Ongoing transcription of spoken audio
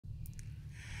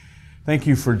Thank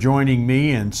you for joining me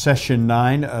in session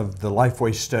 9 of the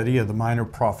Lifeway study of the Minor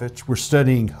Prophets. We're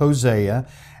studying Hosea,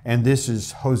 and this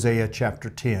is Hosea chapter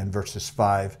 10, verses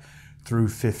 5 through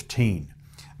 15.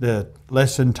 The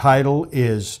lesson title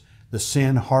is The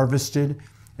Sin Harvested,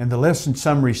 and the lesson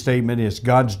summary statement is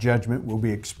God's judgment will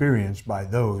be experienced by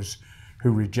those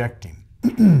who reject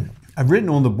Him. I've written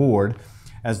on the board,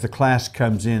 as the class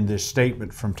comes in, this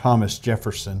statement from Thomas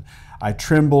Jefferson: I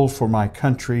tremble for my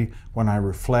country when I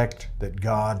reflect that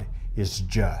God is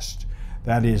just.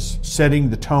 That is setting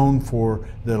the tone for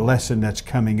the lesson that's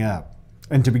coming up.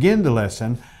 And to begin the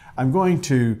lesson, I'm going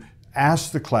to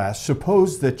ask the class,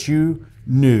 suppose that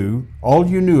all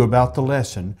you knew about the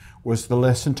lesson was the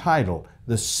lesson title,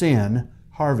 The Sin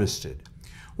Harvested.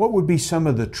 What would be some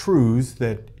of the truths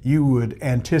that you would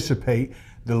anticipate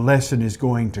the lesson is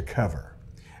going to cover?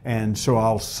 And so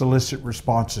I'll solicit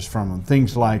responses from them.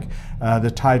 Things like the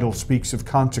title speaks of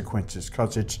consequences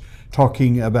because it's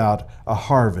talking about a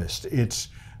harvest. It's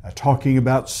talking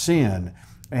about sin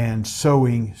and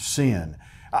sowing sin.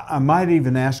 I might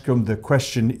even ask them the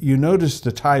question, you notice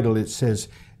the title, it says,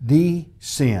 The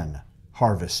Sin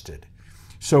Harvested.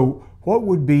 So what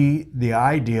would be the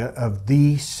idea of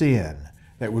the sin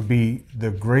that would be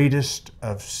the greatest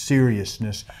of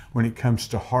seriousness when it comes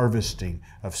to harvesting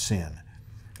of sin?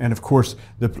 And of course,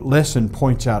 the lesson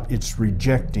points out it's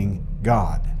rejecting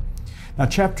God. Now,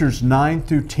 chapters 9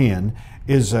 through 10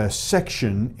 is a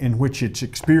section in which it's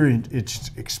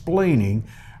explaining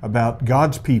about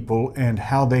God's people and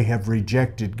how they have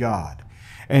rejected God.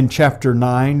 And chapter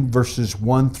 9, verses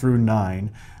 1 through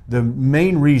 9, the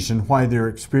main reason why they're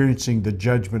experiencing the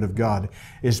judgment of God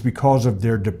is because of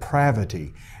their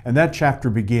depravity. And that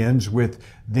chapter begins with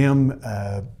them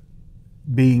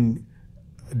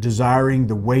desiring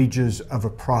the wages of a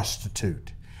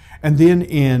prostitute. And then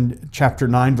in chapter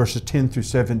 9, verses 10 through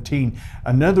 17,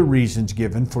 another reason's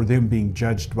given for them being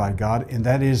judged by God, and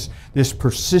that is this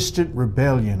persistent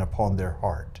rebellion upon their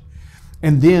heart.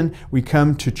 And then we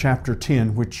come to chapter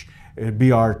 10, which would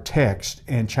be our text,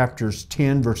 and chapters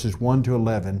 10, verses 1 to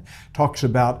 11, talks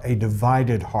about a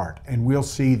divided heart. And we'll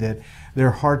see that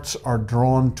their hearts are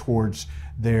drawn towards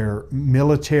their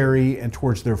military and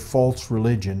towards their false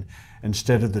religion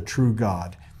instead of the true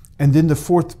God. And then the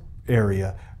fourth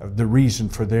area of the reason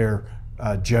for their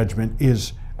judgment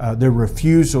is their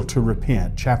refusal to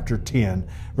repent, chapter 10,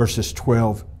 verses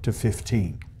 12 to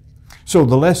 15. So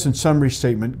the lesson summary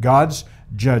statement, God's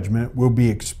judgment will be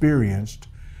experienced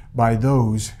by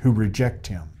those who reject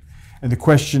Him. And the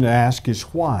question to ask is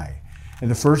why? And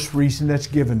the first reason that's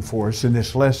given for us in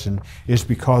this lesson is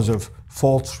because of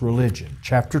false religion.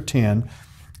 Chapter 10,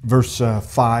 verse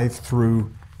 5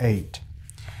 through 8.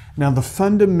 Now, the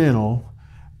fundamental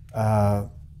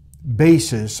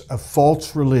basis of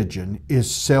false religion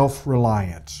is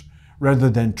self-reliance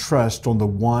rather than trust on the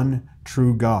one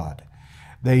true God.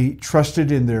 They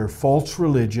trusted in their false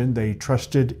religion. They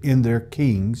trusted in their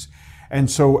kings.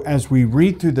 And so as we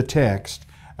read through the text,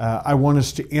 I want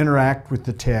us to interact with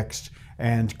the text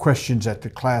and questions that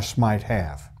the class might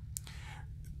have.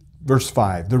 Verse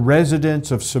 5, the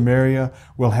residents of Samaria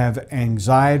will have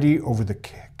anxiety over the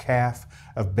calf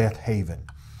of Beth Haven.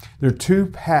 There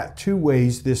are two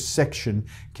ways this section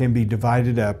can be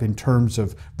divided up in terms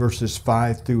of verses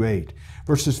 5 through 8.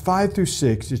 Verses 5 through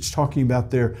 6, it's talking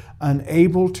about they're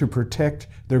unable to protect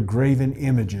their graven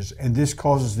images, and this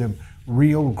causes them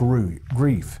real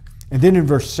grief. And then in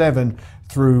verse 7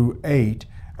 through 8,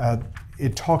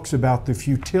 it talks about the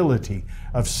futility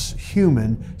of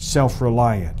human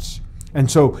self-reliance. And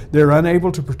so they're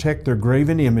unable to protect their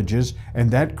graven images, and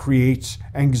that creates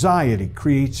anxiety,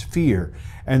 creates fear,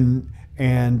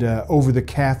 and over the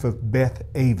calf of Beth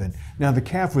Aven. Now the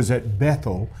calf was at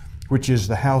Bethel, which is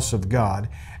the house of God,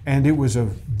 and it was a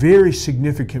very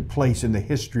significant place in the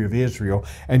history of Israel,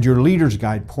 and your Leader's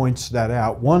Guide points that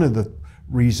out. One of the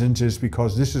reasons is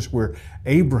because this is where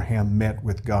Abraham met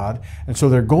with God, and so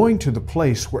they're going to the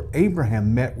place where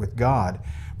Abraham met with God,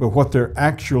 but what they're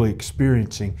actually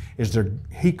experiencing is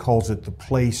he calls it the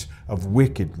place of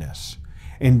wickedness.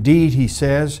 Indeed, he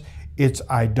says, its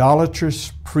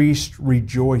idolatrous priest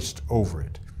rejoiced over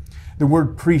it. The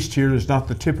word priest here is not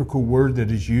the typical word that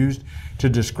is used to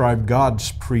describe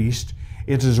God's priest.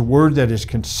 It is a word that is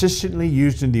consistently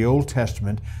used in the Old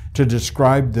Testament to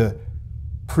describe the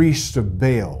priests of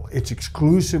Baal. It's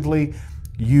exclusively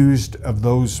used of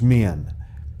those men.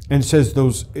 And it says,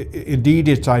 indeed,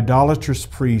 its idolatrous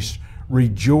priests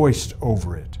rejoiced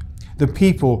over it. The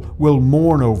people will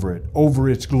mourn over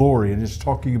its glory. And it's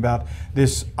talking about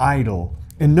this idol.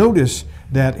 And notice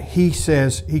that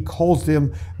he calls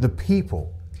them the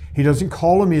people. He doesn't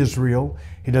call them Israel.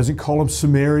 He doesn't call them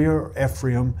Samaria or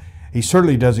Ephraim. He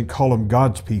certainly doesn't call them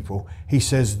God's people. He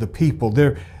says the people.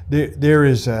 There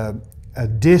is a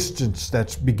distance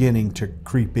that's beginning to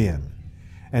creep in.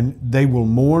 And they will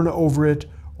mourn over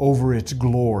its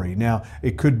glory. Now,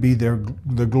 it could be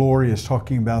the glory is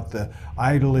talking about the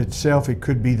idol itself. It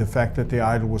could be the fact that the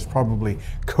idol was probably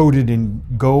coated in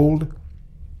gold.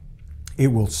 It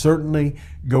will certainly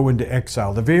go into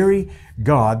exile. The very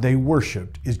God they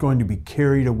worshiped is going to be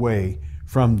carried away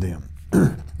from them.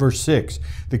 Verse 6,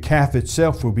 the calf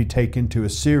itself will be taken to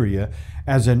Assyria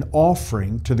as an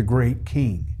offering to the great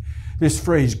king. This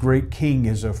phrase, great king,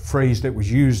 is a phrase that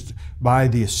was used by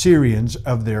the Assyrians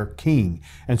of their king.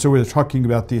 And so we're talking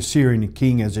about the Assyrian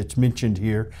king as it's mentioned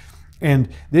here. And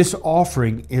this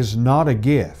offering is not a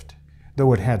gift,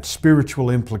 though it had spiritual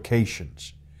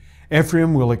implications.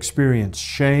 Ephraim will experience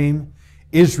shame.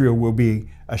 Israel will be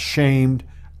ashamed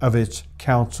of its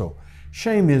counsel.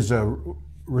 Shame is a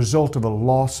result of a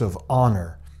loss of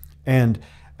honor. And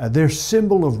their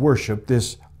symbol of worship,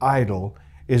 this idol,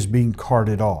 is being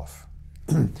carted off.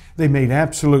 They made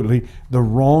absolutely the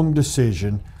wrong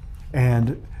decision,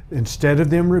 and instead of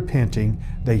them repenting,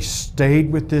 they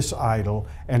stayed with this idol,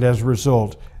 and as a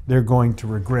result, they're going to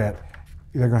regret.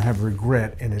 They're going to have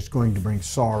regret, and it's going to bring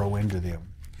sorrow into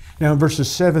them. Now, in verses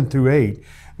 7 through 8,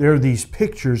 there are these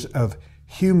pictures of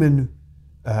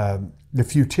the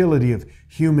futility of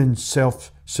human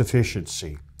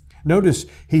self-sufficiency. Notice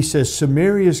he says,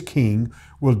 Samaria's king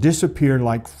will disappear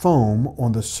like foam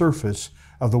on the surface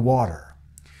of the water.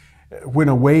 When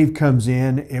a wave comes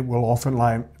in, it will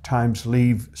oftentimes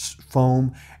leave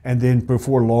foam, and then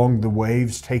before long the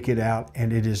waves take it out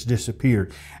and it has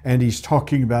disappeared. And he's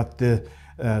talking about the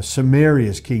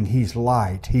Samaria's king. He's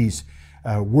light, he's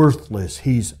worthless,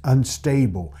 he's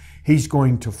unstable. He's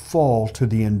going to fall to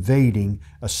the invading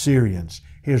Assyrians.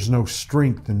 There's no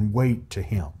strength and weight to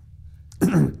him.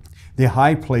 The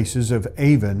high places of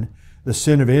Avon, the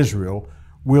sin of Israel,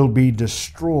 will be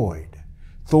destroyed.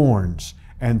 Thorns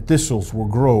and thistles will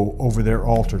grow over their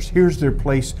altars. Here's their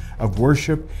place of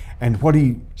worship, and what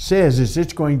he says is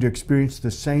it's going to experience the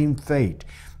same fate.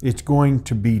 It's going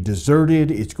to be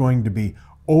deserted, it's going to be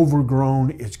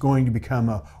overgrown, it's going to become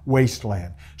a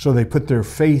wasteland. So they put their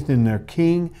faith in their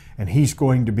king, and he's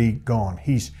going to be gone.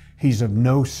 He's of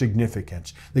no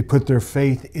significance. They put their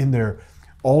faith in their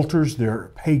altars,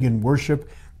 their pagan worship,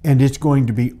 and it's going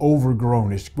to be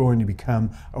overgrown. It's going to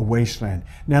become a wasteland.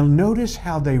 Now notice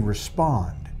how they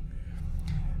respond.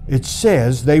 It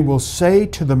says, they will say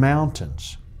to the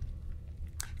mountains,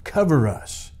 cover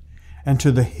us, and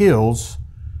to the hills,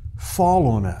 fall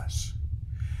on us.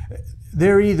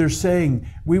 They're either saying,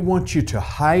 we want you to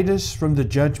hide us from the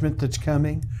judgment that's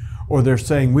coming, or they're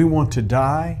saying, we want to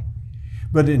die.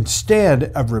 But instead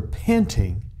of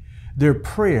repenting, their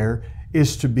prayer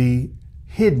is to be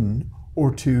hidden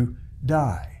or to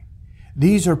die.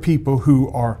 These are people who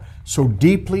are so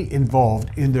deeply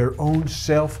involved in their own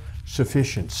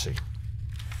self-sufficiency.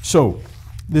 So,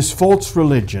 this false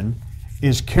religion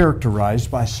is characterized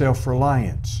by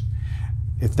self-reliance.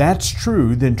 If that's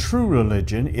true, then true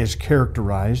religion is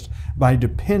characterized by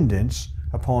dependence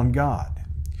upon God.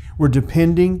 We're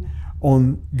depending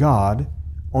on God,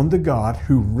 on the God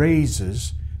who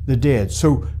raises the dead.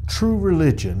 So, true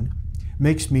religion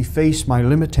makes me face my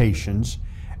limitations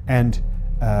and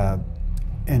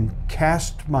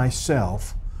cast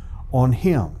myself on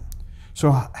Him. So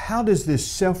how does this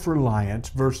self-reliance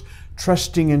versus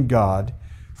trusting in God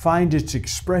find its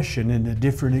expression in the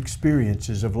different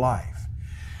experiences of life?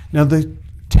 Now the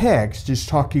text is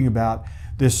talking about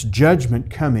this judgment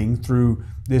coming through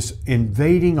this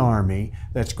invading army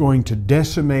that's going to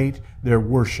decimate their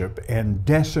worship and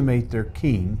decimate their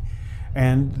king,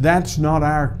 and that's not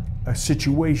our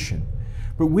situation.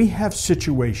 But we have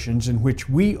situations in which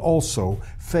we also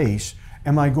face,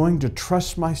 am I going to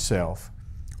trust myself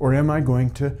or am I going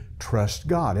to trust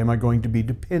God? Am I going to be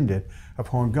dependent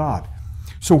upon God?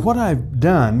 So what I've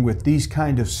done with these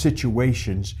kind of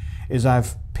situations is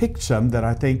I've picked some that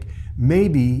I think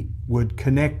maybe would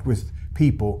connect with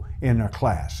people in our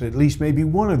class. At least maybe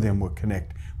one of them would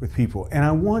connect with people. And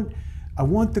I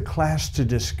want the class to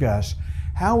discuss,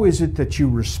 how is it that you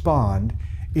respond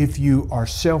if you are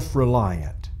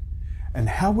self-reliant? And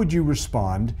how would you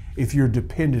respond if you're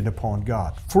dependent upon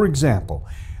God? For example,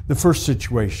 the first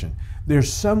situation,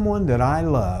 there's someone that I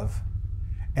love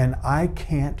and I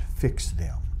can't fix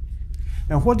them.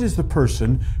 Now, what is the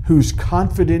person who's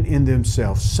confident in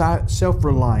themselves,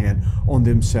 self-reliant on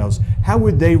themselves, how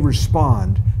would they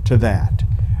respond to that?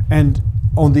 And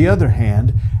on the other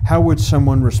hand, how would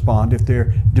someone respond if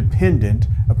they're dependent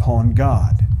upon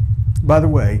God? By the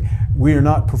way, we are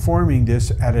not performing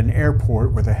this at an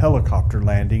airport with a helicopter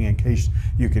landing, in case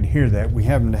you can hear that. We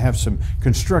happen to have some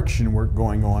construction work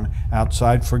going on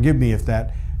outside. Forgive me if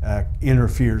that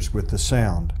interferes with the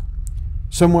sound.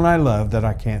 Someone I love that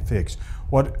I can't fix.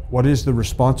 What is the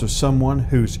response of someone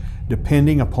who's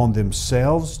depending upon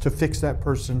themselves to fix that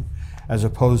person, as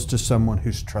opposed to someone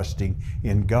who's trusting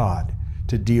in God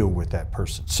to deal with that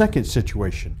person? Second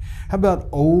situation, how about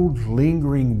old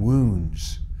lingering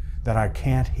wounds that I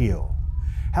can't heal?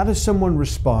 How does someone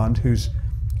respond who's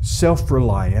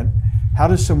self-reliant? How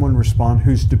does someone respond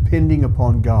who's depending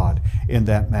upon God in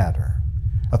that matter?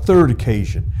 A third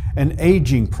occasion, an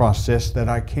aging process that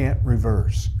I can't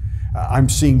reverse. I'm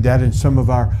seeing that in some of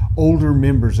our older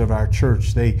members of our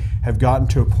church. They have gotten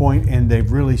to a point and they've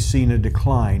really seen a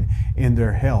decline in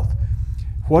their health.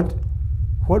 What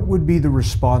would be the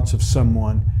response of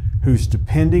someone who's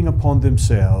depending upon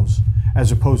themselves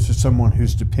as opposed to someone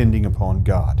who's depending upon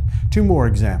God? Two more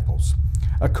examples.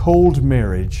 A cold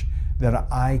marriage that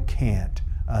I can't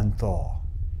unthaw.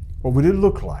 What would it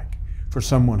look like for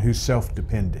someone who's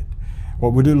self-dependent?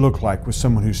 What would it look like with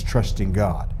someone who's trusting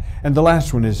God? And the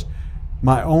last one is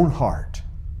my own heart.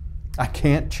 I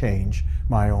can't change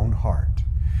my own heart.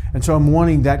 And so I'm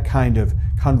wanting that kind of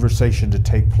conversation to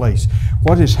take place.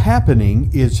 What is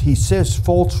happening is he says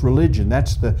false religion.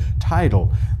 That's the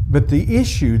title. But the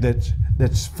issue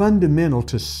that's fundamental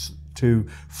to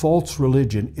false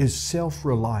religion is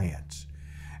self-reliance.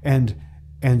 And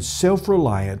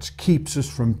self-reliance keeps us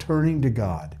from turning to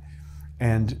God.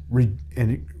 And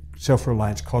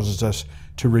self-reliance causes us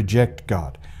to reject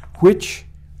God. Which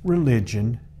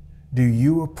religion do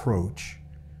you approach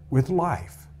with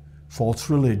life? False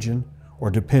religion or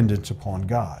dependence upon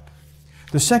God?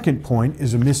 The second point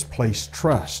is a misplaced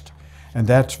trust, and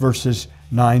that's verses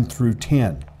 9 through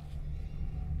 10.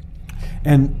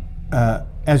 And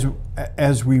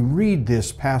as we read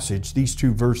this passage, these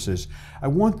two verses, I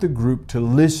want the group to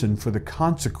listen for the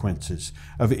consequences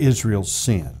of Israel's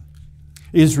sin.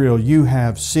 Israel, you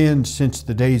have sinned since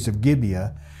the days of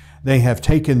Gibeah. They have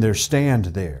taken their stand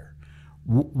there.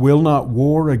 Will not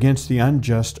war against the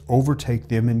unjust overtake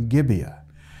them in Gibeah?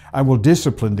 I will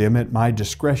discipline them at my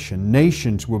discretion.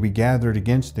 Nations will be gathered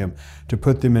against them to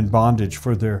put them in bondage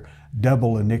for their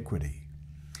double iniquity.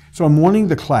 So I'm wanting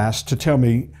the class to tell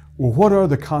me, well, what are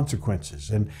the consequences?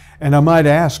 And I might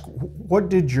ask, what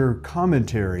did your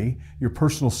commentary, your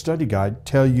personal study guide,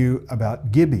 tell you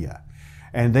about Gibeah?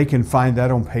 And they can find that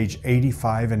on page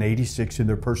 85 and 86 in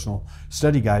their personal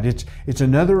study guide. It's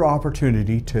another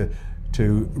opportunity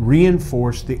to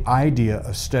reinforce the idea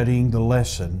of studying the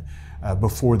lesson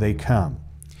before they come.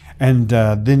 And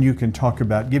then you can talk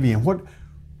about Gibeah. And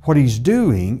what he's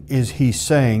doing is he's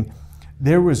saying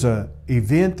there was an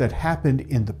event that happened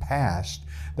in the past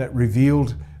that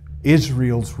revealed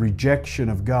Israel's rejection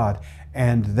of God.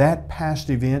 And that past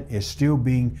event is still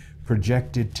being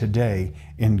projected today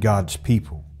in God's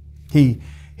people. He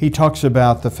talks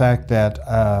about the fact that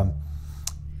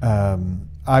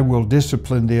I will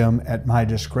discipline them at my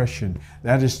discretion.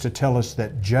 That is to tell us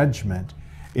that judgment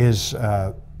is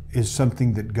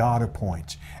something that God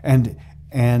appoints, and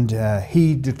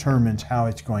He determines how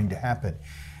it's going to happen.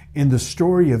 In the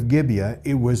story of Gibeah,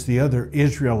 it was the other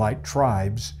Israelite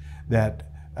tribes that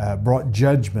brought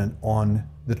judgment on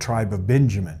the tribe of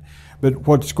Benjamin. But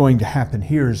what's going to happen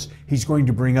here is He's going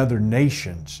to bring other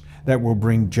nations that will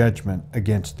bring judgment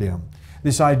against them.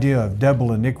 This idea of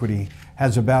double iniquity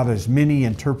has about as many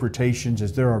interpretations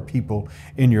as there are people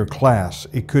in your class.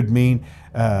 It could mean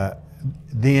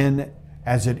then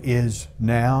as it is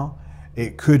now.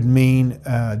 It could mean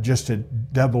just a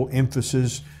double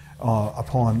emphasis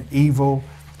upon evil.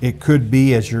 It could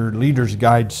be, as your leader's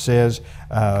guide says,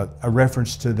 a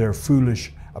reference to their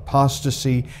foolish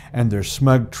apostasy and their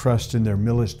smug trust in their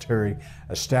military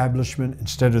establishment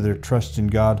instead of their trust in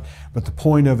God. But the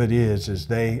point of it is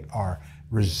they are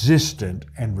resistant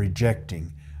and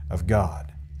rejecting of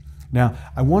God. Now,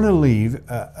 I want to leave,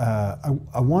 I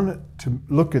want to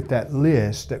look at that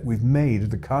list that we've made of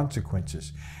the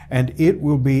consequences, and it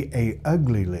will be an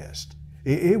ugly list.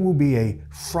 It will be a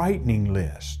frightening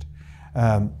list.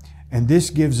 And this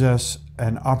gives us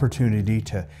an opportunity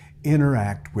to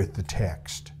interact with the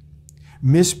text.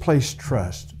 Misplaced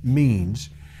trust means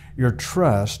your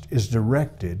trust is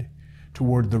directed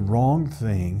toward the wrong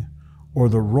thing or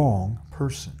the wrong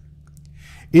person.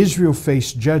 Israel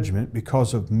faced judgment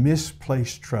because of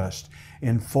misplaced trust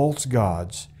in false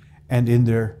gods and in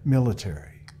their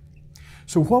military.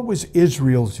 So what was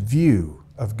Israel's view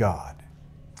of God?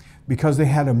 Because they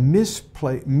had a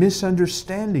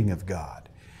misunderstanding of God.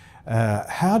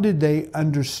 How did they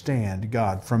understand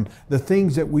God from the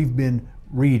things that we've been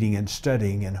reading and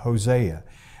studying in Hosea?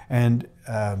 And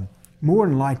more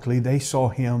than likely, they saw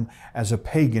him as a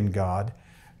pagan god,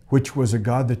 which was a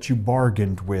god that you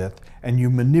bargained with and you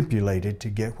manipulated to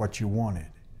get what you wanted.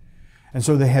 And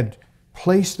so they had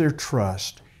placed their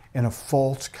trust in a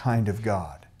false kind of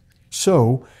God.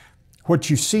 So what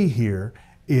you see here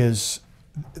is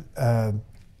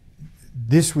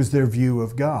this was their view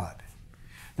of God.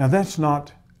 Now that's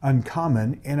not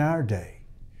uncommon in our day.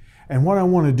 And what I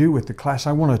want to do with the class,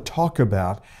 I want to talk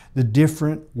about the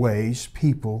different ways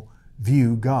people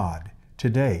view God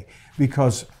today.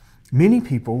 Because many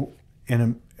people,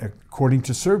 according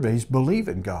to surveys, believe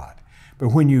in God. But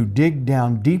when you dig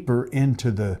down deeper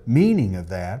into the meaning of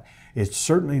that, it's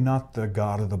certainly not the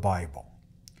God of the Bible.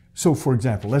 So for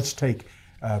example, let's take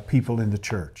people in the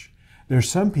church. There's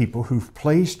some people who've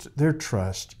placed their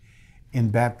trust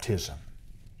in baptism.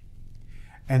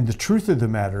 And the truth of the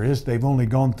matter is they've only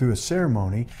gone through a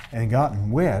ceremony and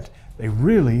gotten wet. They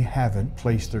really haven't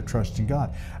placed their trust in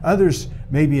God. Others,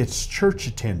 maybe it's church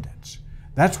attendance.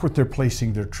 That's what they're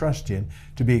placing their trust in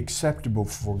to be acceptable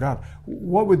before God.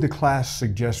 What would the class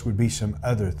suggest would be some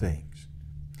other things?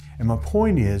 And my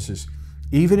point is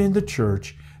even in the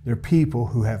church, there are people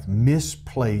who have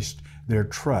misplaced their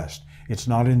trust. It's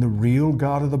not in the real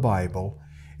God of the Bible.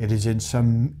 It is in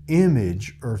some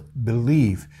image or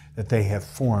belief that they have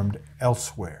formed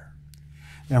elsewhere.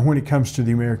 Now, when it comes to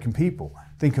the American people,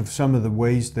 think of some of the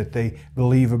ways that they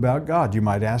believe about God. You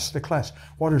might ask the class,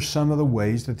 what are some of the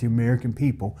ways that the American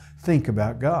people think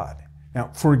about God? Now,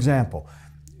 for example,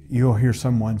 you'll hear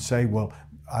someone say, well,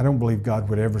 I don't believe God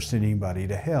would ever send anybody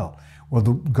to hell. Well,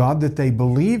 the God that they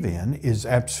believe in is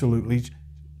absolutely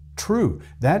true.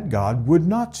 That God would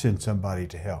not send somebody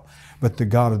to hell. But the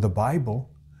God of the Bible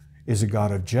is a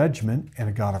God of judgment and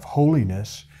a God of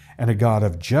holiness and a God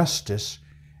of justice,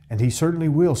 and He certainly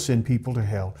will send people to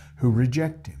hell who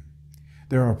reject Him.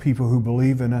 There are people who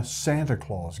believe in a Santa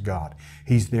Claus God.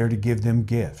 He's there to give them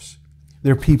gifts.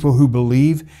 There are people who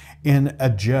believe in a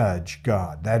judge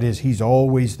God. That is, He's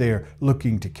always there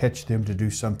looking to catch them to do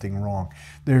something wrong.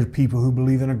 There are people who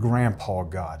believe in a grandpa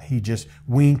God. He just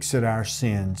winks at our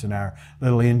sins and our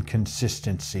little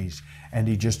inconsistencies, and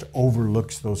He just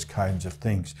overlooks those kinds of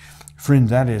things. Friend,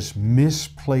 that is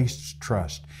misplaced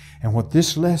trust. And what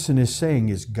this lesson is saying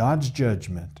is God's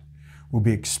judgment will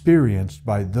be experienced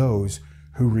by those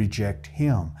who reject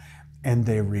Him, and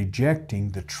they're rejecting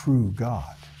the true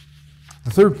God. The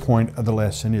third point of the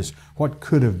lesson is what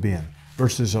could have been,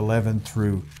 verses 11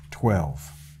 through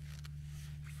 12.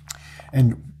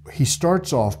 And he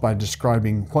starts off by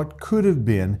describing what could have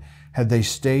been had they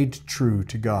stayed true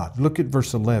to God. Look at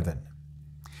verse 11.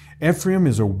 Ephraim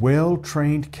is a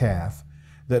well-trained calf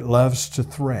that loves to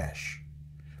thresh,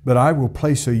 but I will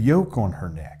place a yoke on her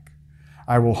neck.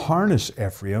 I will harness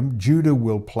Ephraim, Judah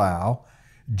will plow,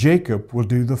 Jacob will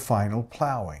do the final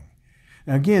plowing.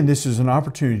 Now again, this is an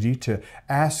opportunity to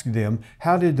ask them,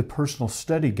 how did the personal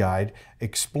study guide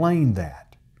explain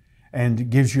that? And it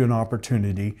gives you an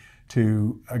opportunity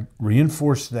to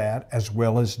reinforce that as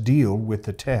well as deal with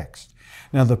the text.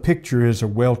 Now the picture is a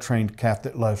well-trained calf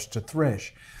that loves to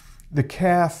thresh. The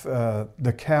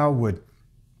cow would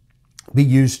be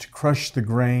used to crush the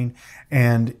grain,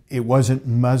 and it wasn't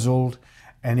muzzled,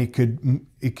 and it could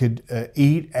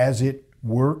eat as it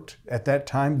worked. At that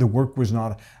time, the work was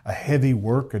not a heavy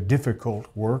work, a difficult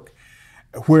work.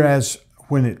 Whereas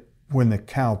when the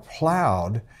cow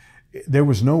plowed, there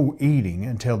was no eating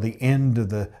until the end of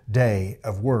the day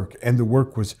of work, and the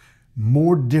work was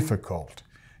more difficult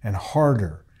and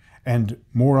harder and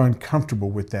more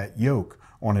uncomfortable with that yoke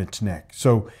on its neck.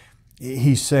 So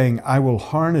he's saying, I will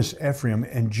harness Ephraim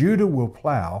and Judah will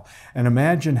plow. And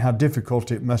imagine how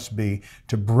difficult it must be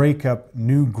to break up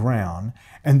new ground.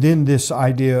 And then this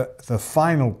idea, the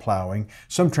final plowing,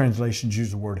 some translations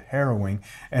use the word harrowing,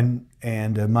 and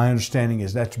my understanding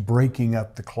is that's breaking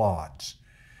up the clods.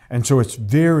 And so it's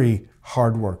very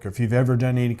hard work. If you've ever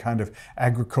done any kind of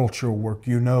agricultural work,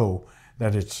 you know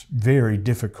that it's very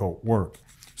difficult work.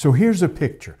 So here's a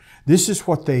picture. This is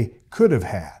what they could have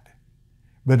had.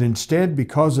 But instead,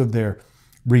 because of their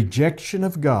rejection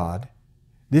of God,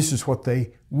 this is what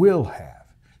they will have.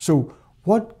 So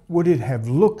what would it have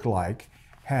looked like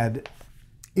had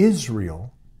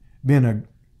Israel been a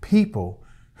people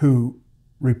who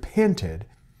repented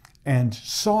and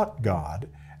sought God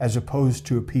as opposed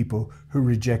to a people who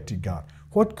rejected God?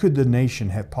 What could the nation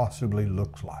have possibly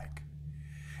looked like?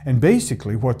 And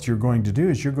basically what you're going to do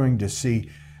is you're going to see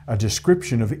a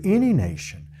description of any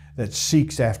nation that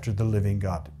seeks after the living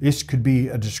God. This could be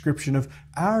a description of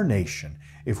our nation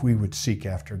if we would seek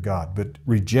after God. But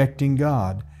rejecting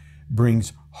God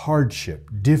brings hardship,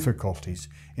 difficulties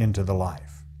into the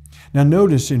life. Now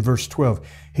notice in verse 12,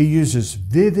 he uses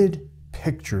vivid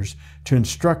pictures to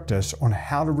instruct us on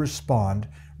how to respond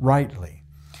rightly.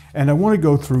 And I want to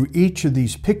go through each of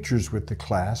these pictures with the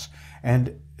class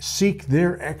and seek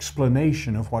their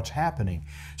explanation of what's happening.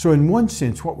 So in one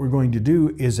sense, what we're going to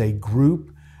do is a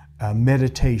group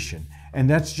meditation. And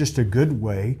that's just a good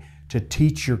way to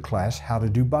teach your class how to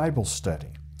do Bible study.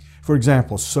 For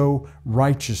example, sow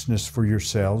righteousness for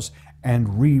yourselves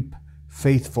and reap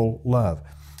faithful love.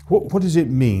 What does it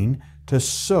mean to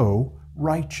sow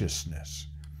righteousness?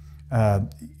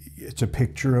 It's a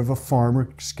picture of a farmer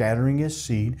scattering his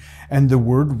seed, and the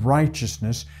word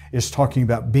righteousness is talking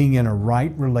about being in a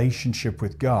right relationship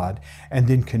with God and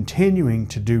then continuing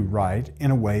to do right in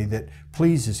a way that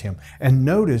pleases Him. And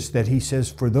notice that he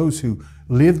says for those who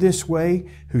live this way,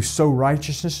 who sow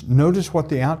righteousness, notice what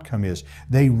the outcome is.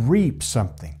 They reap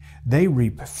something. They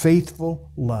reap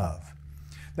faithful love.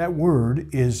 That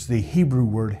word is the Hebrew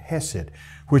word hesed,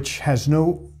 which has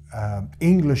no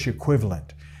English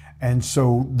equivalent. And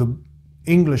so the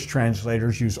English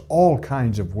translators use all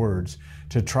kinds of words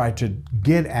to try to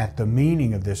get at the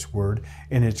meaning of this word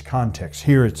in its context.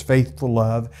 Here it's faithful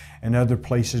love, and other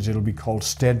places it'll be called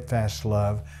steadfast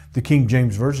love. The King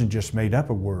James Version just made up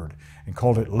a word and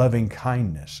called it loving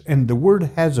kindness. And the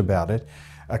word has about it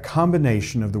a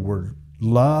combination of the word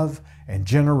love and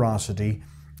generosity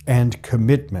and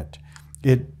commitment.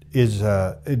 It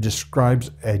describes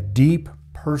a deep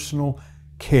personal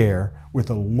care with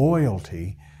a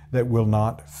loyalty that will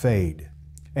not fade.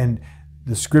 And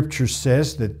the Scripture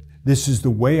says that this is the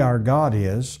way our God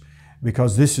is,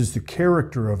 because this is the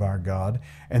character of our God,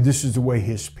 and this is the way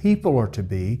His people are to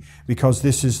be, because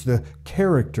this is the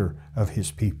character of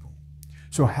His people.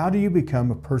 So how do you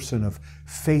become a person of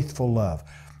faithful love,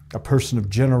 a person of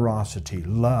generosity,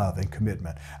 love, and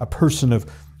commitment, a person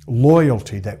of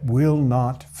loyalty that will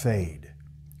not fade?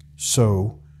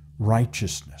 So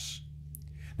righteousness.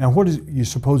 Now, what do you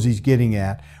suppose he's getting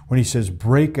at when he says,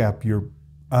 break up your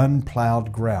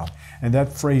unplowed ground? And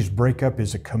that phrase, break up,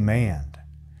 is a command.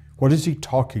 What is he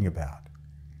talking about?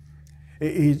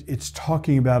 It's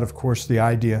talking about, of course, the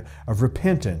idea of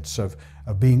repentance, of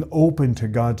being open to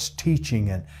God's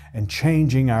teaching and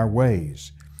changing our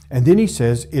ways. And then he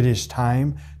says, it is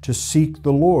time to seek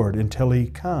the Lord until He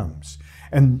comes.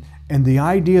 And the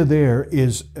idea there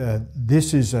is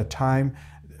this is a time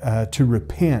to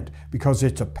repent, because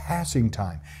it's a passing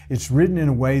time. It's written in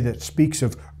a way that speaks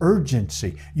of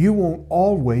urgency. You won't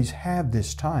always have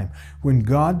this time. When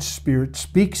God's Spirit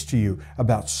speaks to you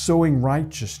about sowing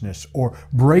righteousness or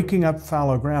breaking up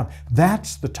fallow ground,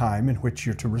 that's the time in which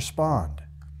you're to respond,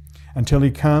 until He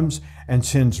comes and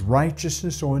sends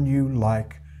righteousness on you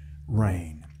like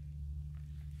rain.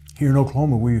 Here in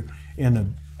Oklahoma, we're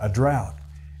in a drought,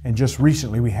 and just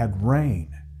recently we had rain.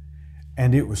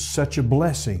 And it was such a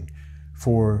blessing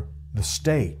for the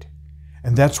state.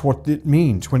 And that's what it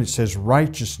means when it says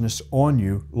righteousness on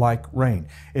you like rain.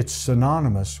 It's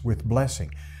synonymous with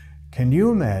blessing. Can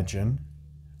you imagine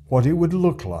what it would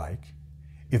look like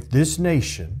if this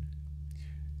nation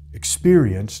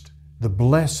experienced the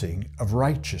blessing of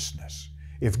righteousness?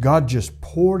 If God just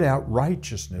poured out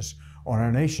righteousness on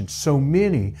our nation, so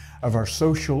many of our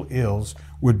social ills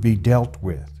would be dealt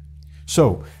with.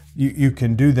 So, you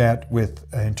can do that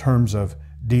in terms of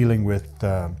dealing with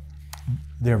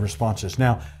their responses.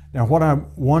 Now what I'm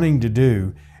wanting to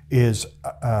do is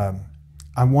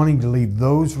I'm wanting to leave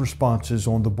those responses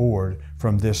on the board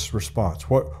from this response.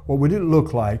 What would it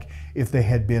look like if they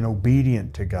had been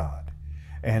obedient to God?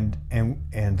 And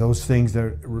those things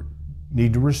that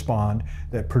need to respond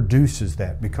that produces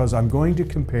that, because I'm going to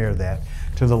compare that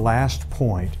to the last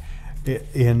point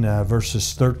in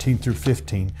verses 13 through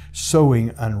 15,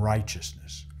 sowing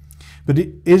unrighteousness. But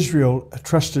Israel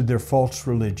trusted their false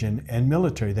religion and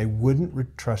military. They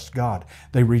wouldn't trust God.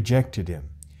 They rejected Him.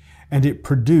 And it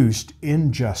produced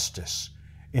injustice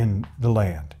in the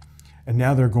land. And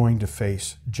now they're going to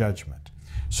face judgment.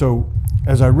 So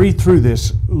as I read through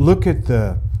this, look at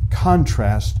the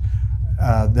contrast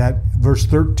that verse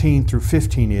 13 through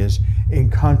 15 is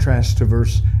in contrast to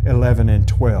verse 11 and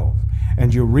 12.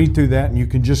 And you'll read through that, and you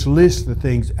can just list the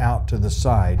things out to the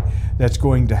side that's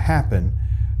going to happen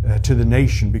to the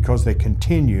nation because they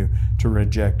continue to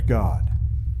reject God.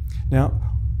 Now,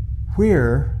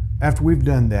 after we've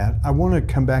done that, I want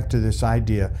to come back to this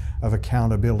idea of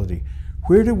accountability.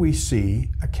 Where do we see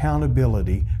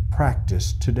accountability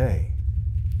practiced today?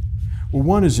 Well,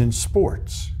 one is in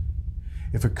sports.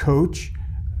 If a coach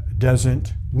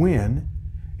doesn't win,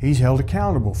 he's held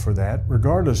accountable for that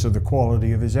regardless of the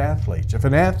quality of his athletes. If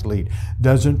an athlete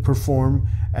doesn't perform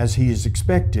as he is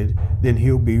expected, then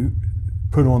he'll be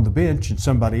put on the bench and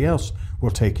somebody else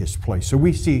will take his place. So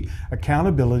we see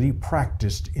accountability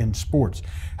practiced in sports.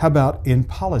 How about in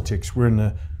politics? We're in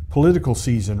the political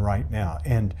season right now,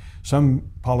 and some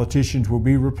politicians will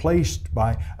be replaced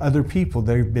by other people.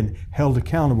 They've been held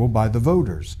accountable by the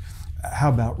voters. How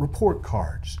about report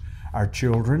cards? Our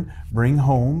children bring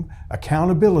home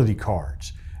accountability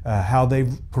cards, how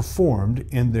they've performed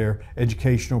in their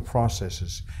educational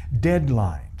processes.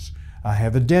 Deadlines. I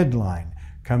have a deadline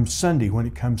come Sunday when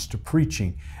it comes to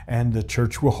preaching, and the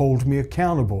church will hold me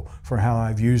accountable for how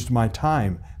I've used my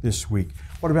time this week.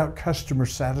 What about customer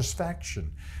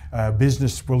satisfaction?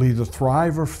 Business will either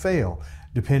thrive or fail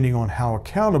depending on how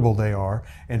accountable they are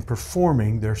in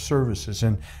performing their services.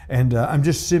 And I'm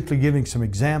just simply giving some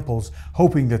examples,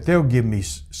 hoping that they'll give me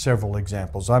several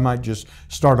examples. I might just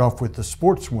start off with the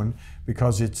sports one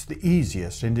because it's the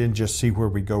easiest, and then just see where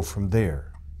we go from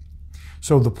there.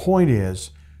 So the point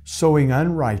is, sowing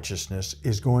unrighteousness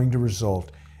is going to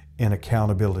result in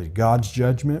accountability. God's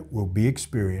judgment will be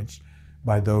experienced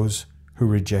by those who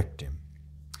reject Him.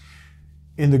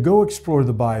 In the Go Explore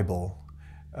the Bible,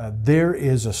 there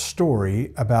is a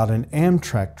story about an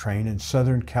Amtrak train in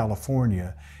Southern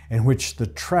California in which the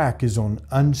track is on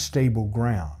unstable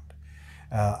ground.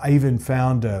 I even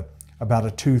found about a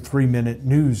 2-3 minute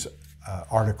news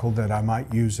article that I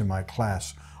might use in my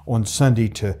class on Sunday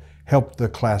to help the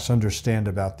class understand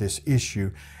about this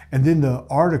issue. And then the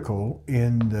article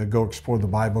in the Go Explore the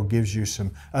Bible gives you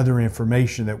some other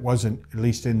information that wasn't, at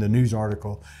least in the news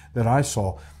article that I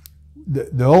saw.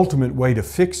 The ultimate way to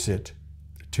fix it,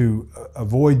 to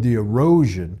avoid the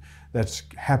erosion that's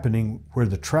happening where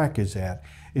the track is at,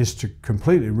 is to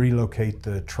completely relocate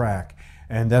the track.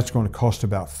 And that's going to cost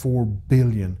about $4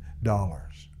 billion.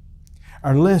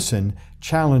 Our lesson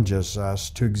challenges us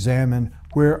to examine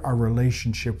where our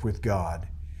relationship with God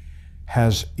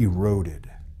has eroded.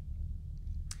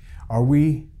 Are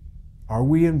we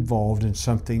involved in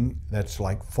something that's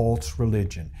like false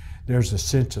religion? There's a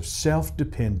sense of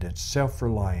self-dependence,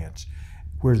 self-reliance,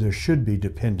 where there should be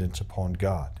dependence upon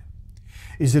God.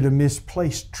 Is it a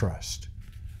misplaced trust?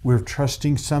 We're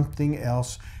trusting something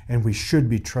else, and we should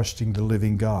be trusting the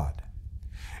living God.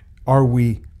 Are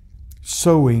we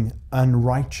sowing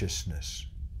unrighteousness?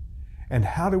 And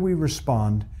how do we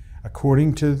respond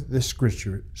according to the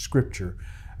scripture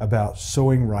about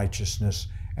sowing righteousness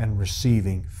and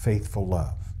receiving faithful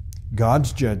love?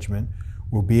 God's judgment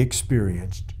will be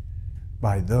experienced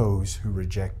by those who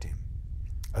reject Him.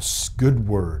 A good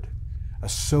word, a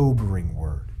sobering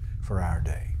word for our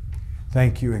day.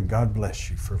 Thank you, and God bless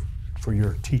you for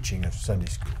your teaching of Sunday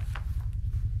school.